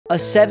A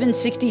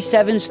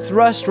 767's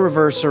thrust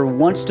reverser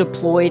once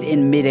deployed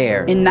in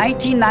midair. In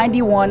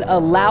 1991, a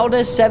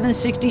Lauda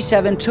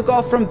 767 took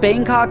off from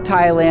Bangkok,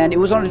 Thailand. It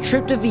was on a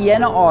trip to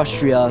Vienna,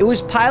 Austria. It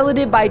was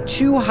piloted by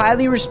two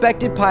highly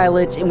respected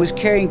pilots and was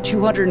carrying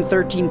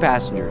 213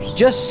 passengers.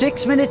 Just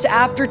 6 minutes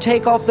after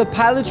takeoff, the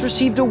pilots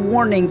received a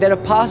warning that a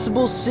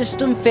possible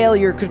system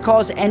failure could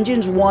cause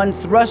Engines 1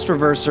 thrust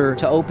reverser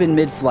to open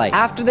mid-flight.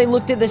 After they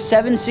looked at the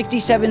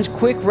 767's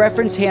quick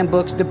reference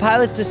handbooks, the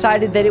pilots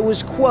decided that it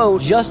was,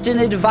 quote, just an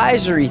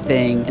advisory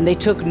thing, and they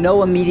took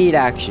no immediate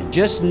action.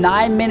 Just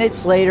 9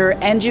 minutes later,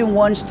 Engine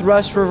 1's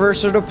thrust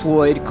reverser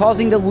deployed,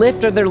 causing the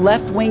lift of their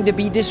left wing to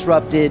be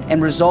disrupted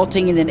and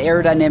resulting in an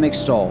aerodynamic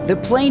stall. The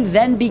plane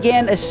then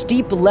began a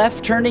steep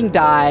left-turning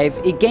dive.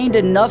 It gained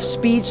enough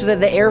speed so that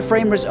the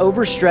airframe was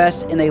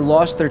overstressed and they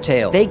lost their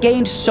tail. They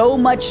gained so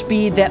much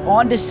speed that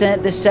on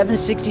descent, the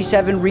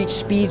 767 reached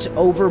speeds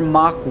over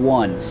Mach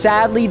 1.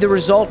 Sadly, the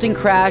resulting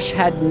crash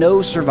had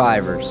no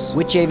survivors.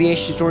 Which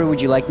aviation story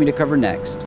would you like me to cover next?